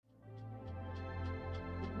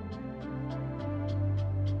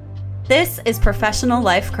This is Professional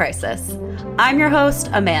Life Crisis. I'm your host,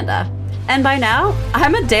 Amanda. And by now,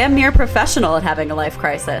 I'm a damn near professional at having a life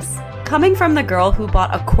crisis. Coming from the girl who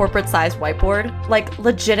bought a corporate-sized whiteboard, like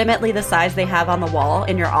legitimately the size they have on the wall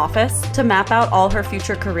in your office, to map out all her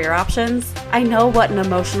future career options, I know what an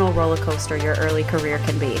emotional roller coaster your early career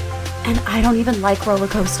can be. And I don't even like roller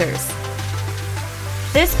coasters.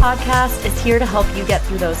 This podcast is here to help you get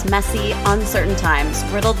through those messy, uncertain times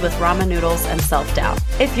riddled with ramen noodles and self-doubt.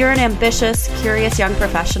 If you're an ambitious, curious young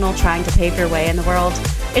professional trying to pave your way in the world,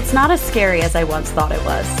 it's not as scary as I once thought it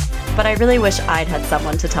was. But I really wish I'd had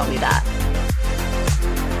someone to tell me that.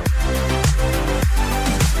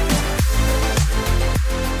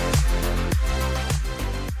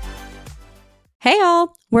 Hey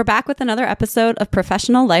all, we're back with another episode of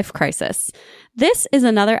Professional Life Crisis. This is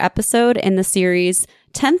another episode in the series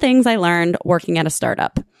 10 Things I Learned Working at a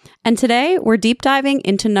Startup. And today we're deep diving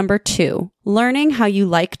into number 2, learning how you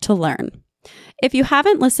like to learn. If you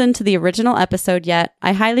haven't listened to the original episode yet,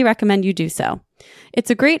 I highly recommend you do so. It's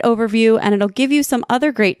a great overview and it'll give you some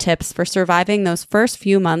other great tips for surviving those first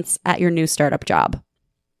few months at your new startup job.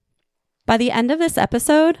 By the end of this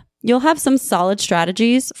episode, you'll have some solid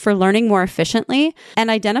strategies for learning more efficiently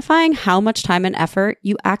and identifying how much time and effort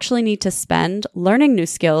you actually need to spend learning new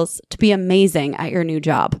skills to be amazing at your new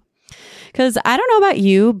job. Because I don't know about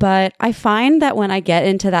you, but I find that when I get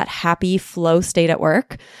into that happy flow state at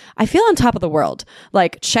work, I feel on top of the world,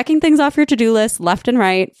 like checking things off your to-do list left and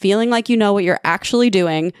right, feeling like you know what you're actually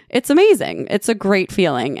doing. It's amazing. It's a great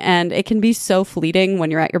feeling, and it can be so fleeting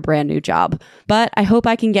when you're at your brand new job. But I hope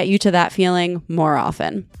I can get you to that feeling more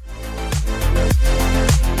often.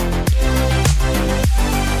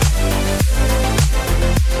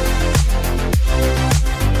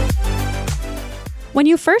 When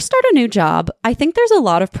you first start a new job, I think there's a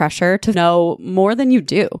lot of pressure to know more than you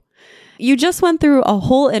do. You just went through a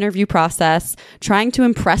whole interview process trying to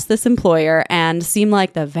impress this employer and seem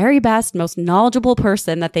like the very best, most knowledgeable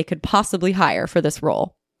person that they could possibly hire for this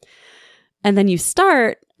role. And then you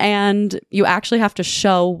start and you actually have to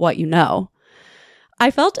show what you know. I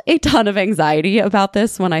felt a ton of anxiety about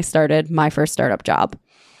this when I started my first startup job.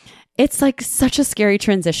 It's like such a scary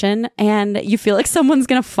transition and you feel like someone's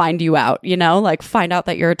going to find you out, like find out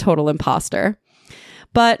that you're a total imposter.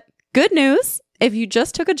 But good news, if you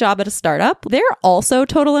just took a job at a startup, they're also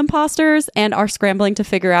total imposters and are scrambling to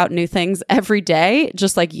figure out new things every day,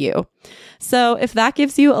 just like you. So if that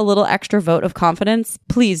gives you a little extra vote of confidence,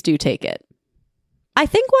 please do take it. I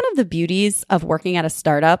think one of the beauties of working at a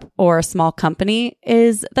startup or a small company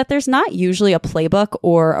is that there's not usually a playbook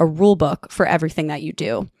or a rule book for everything that you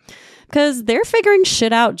do, because they're figuring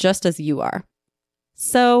shit out just as you are.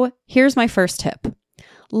 So here's my first tip.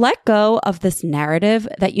 Let go of this narrative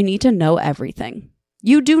that you need to know everything.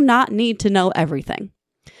 You do not need to know everything.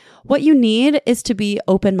 What you need is to be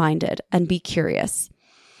open-minded and be curious.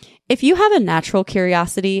 If you have a natural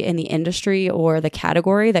curiosity in the industry or the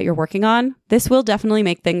category that you're working on, this will definitely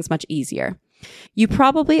make things much easier. You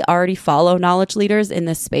probably already follow knowledge leaders in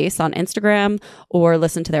this space on Instagram or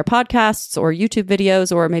listen to their podcasts or YouTube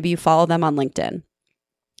videos, or maybe you follow them on LinkedIn.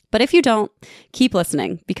 But if you don't, keep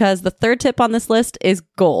listening because the third tip on this list is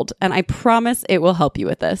gold, and I promise it will help you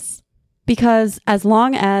with this. Because as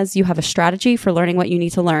long as you have a strategy for learning what you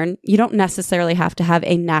need to learn, you don't necessarily have to have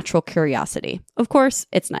a natural curiosity. Of course,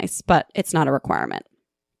 it's nice, but it's not a requirement.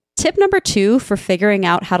 Tip number 2 for figuring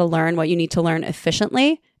out how to learn what you need to learn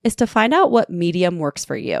efficiently is to find out what medium works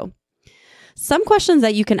for you. Some questions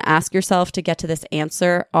that you can ask yourself to get to this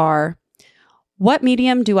answer are, what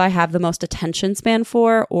medium do I have the most attention span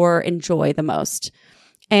for or enjoy the most?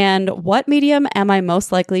 And what medium am I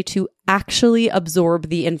most likely to actually absorb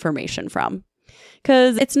the information from?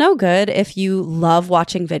 Because it's no good if you love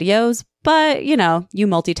watching videos, but you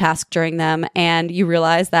multitask during them and you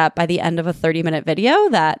realize that by the end of a 30-minute video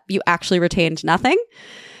that you actually retained nothing.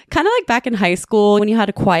 Kind of like back in high school when you had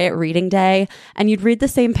a quiet reading day and you'd read the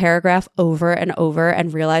same paragraph over and over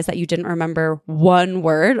and realize that you didn't remember one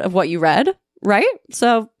word of what you read, right?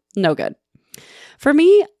 So no good. For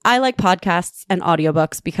me, I like podcasts and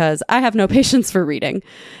audiobooks because I have no patience for reading.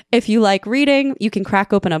 If you like reading, you can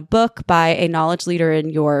crack open a book by a knowledge leader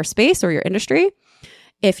in your space or your industry.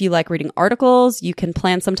 If you like reading articles, you can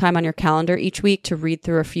plan some time on your calendar each week to read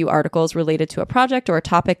through a few articles related to a project or a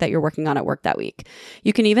topic that you're working on at work that week.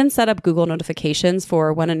 You can even set up Google notifications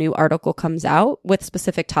for when a new article comes out with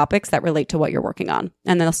specific topics that relate to what you're working on,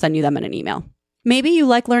 and they'll send you them in an email. Maybe you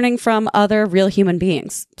like learning from other real human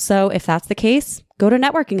beings. So if that's the case, go to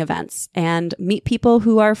networking events and meet people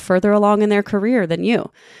who are further along in their career than you.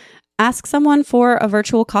 Ask someone for a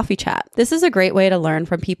virtual coffee chat. This is a great way to learn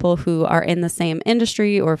from people who are in the same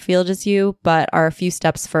industry or field as you, but are a few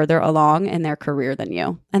steps further along in their career than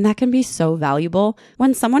you. And that can be so valuable.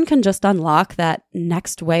 When someone can just unlock that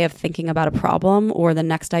next way of thinking about a problem or the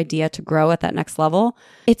next idea to grow at that next level,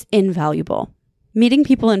 it's invaluable. Meeting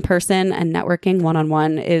people in person and networking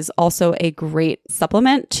one-on-one is also a great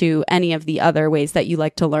supplement to any of the other ways that you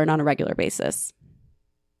like to learn on a regular basis.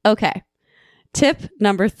 Okay. Tip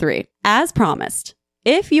number 3, as promised,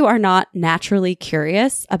 if you are not naturally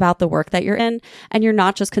curious about the work that you're in and you're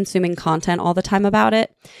not just consuming content all the time about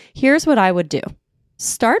it, here's what I would do.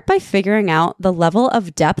 Start by figuring out the level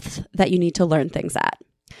of depth that you need to learn things at.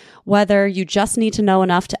 Whether you just need to know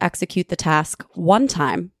enough to execute the task one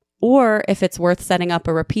time, or if it's worth setting up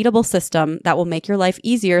a repeatable system that will make your life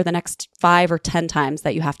easier the next 5 or 10 times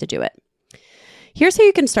that you have to do it. Here's how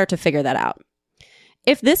you can start to figure that out.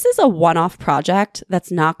 If this is a one-off project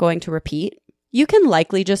that's not going to repeat, you can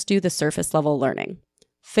likely just do the surface level learning.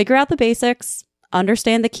 Figure out the basics,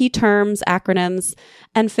 understand the key terms, acronyms,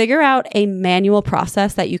 and figure out a manual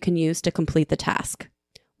process that you can use to complete the task.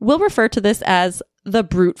 We'll refer to this as the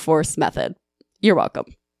brute force method. You're welcome.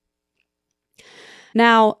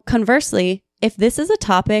 Now, conversely, if this is a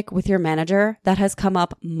topic with your manager that has come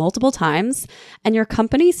up multiple times and your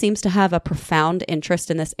company seems to have a profound interest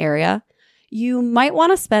in this area, you might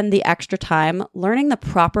want to spend the extra time learning the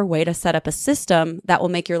proper way to set up a system that will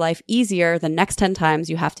make your life easier the next 10 times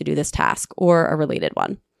you have to do this task or a related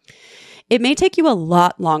one. It may take you a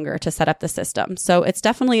lot longer to set up the system, so it's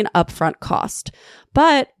definitely an upfront cost.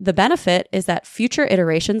 But the benefit is that future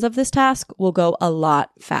iterations of this task will go a lot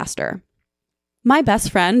faster. My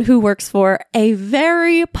best friend, who works for a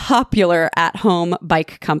very popular at-home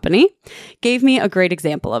bike company, gave me a great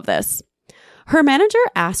example of this. Her manager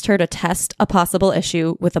asked her to test a possible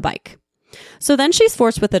issue with a bike. So then she's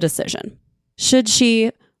forced with a decision. Should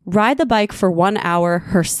she ride the bike for 1 hour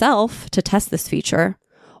herself to test this feature,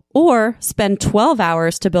 or spend 12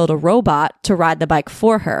 hours to build a robot to ride the bike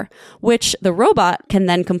for her, which the robot can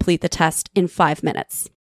then complete the test in 5 minutes?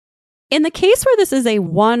 In the case where this is a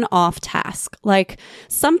one-off task, like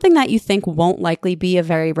something that you think won't likely be a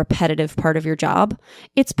very repetitive part of your job,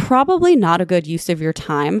 it's probably not a good use of your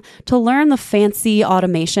time to learn the fancy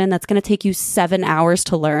automation that's going to take you 7 hours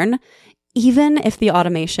to learn, even if the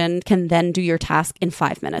automation can then do your task in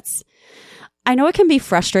 5 minutes. I know it can be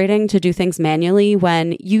frustrating to do things manually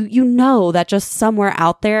when you know that just somewhere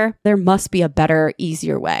out there must be a better,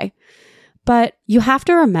 easier way. But you have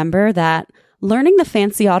to remember that learning the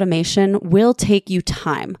fancy automation will take you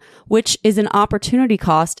time, which is an opportunity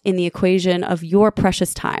cost in the equation of your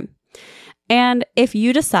precious time. And if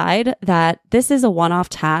you decide that this is a one-off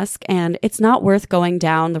task and it's not worth going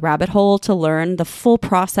down the rabbit hole to learn the full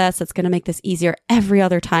process that's going to make this easier every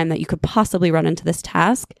other time that you could possibly run into this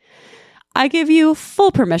task, I give you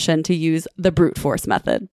full permission to use the brute force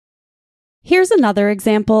method. Here's another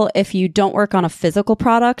example if you don't work on a physical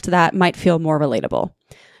product that might feel more relatable.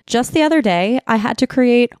 Just the other day, I had to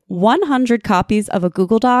create 100 copies of a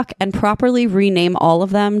Google Doc and properly rename all of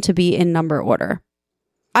them to be in number order.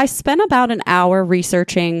 I spent about an hour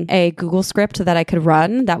researching a Google script that I could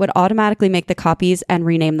run that would automatically make the copies and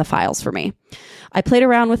rename the files for me. I played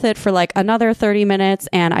around with it for like another 30 minutes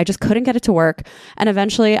and I just couldn't get it to work. And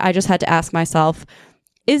eventually I just had to ask myself,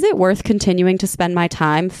 is it worth continuing to spend my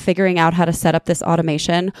time figuring out how to set up this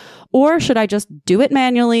automation? Or should I just do it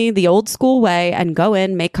manually, the old school way, and go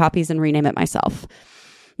in, make copies, and rename it myself?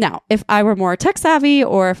 Now, if I were more tech savvy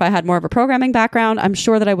or if I had more of a programming background, I'm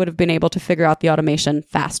sure that I would have been able to figure out the automation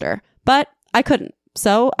faster. But I couldn't.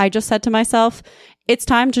 So I just said to myself, it's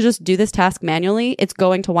time to just do this task manually. It's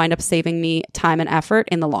going to wind up saving me time and effort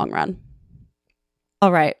in the long run.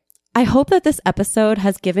 All right. I hope that this episode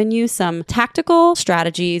has given you some tactical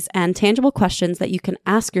strategies and tangible questions that you can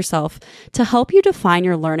ask yourself to help you define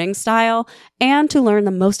your learning style and to learn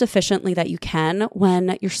the most efficiently that you can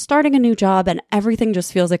when you're starting a new job and everything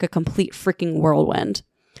just feels like a complete freaking whirlwind.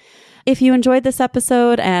 If you enjoyed this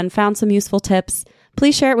episode and found some useful tips,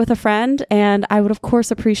 please share it with a friend, and I would of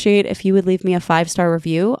course appreciate if you would leave me a 5-star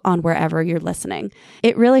review on wherever you're listening.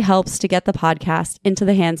 It really helps to get the podcast into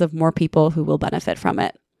the hands of more people who will benefit from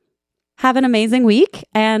it. Have an amazing week,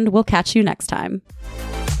 and we'll catch you next time.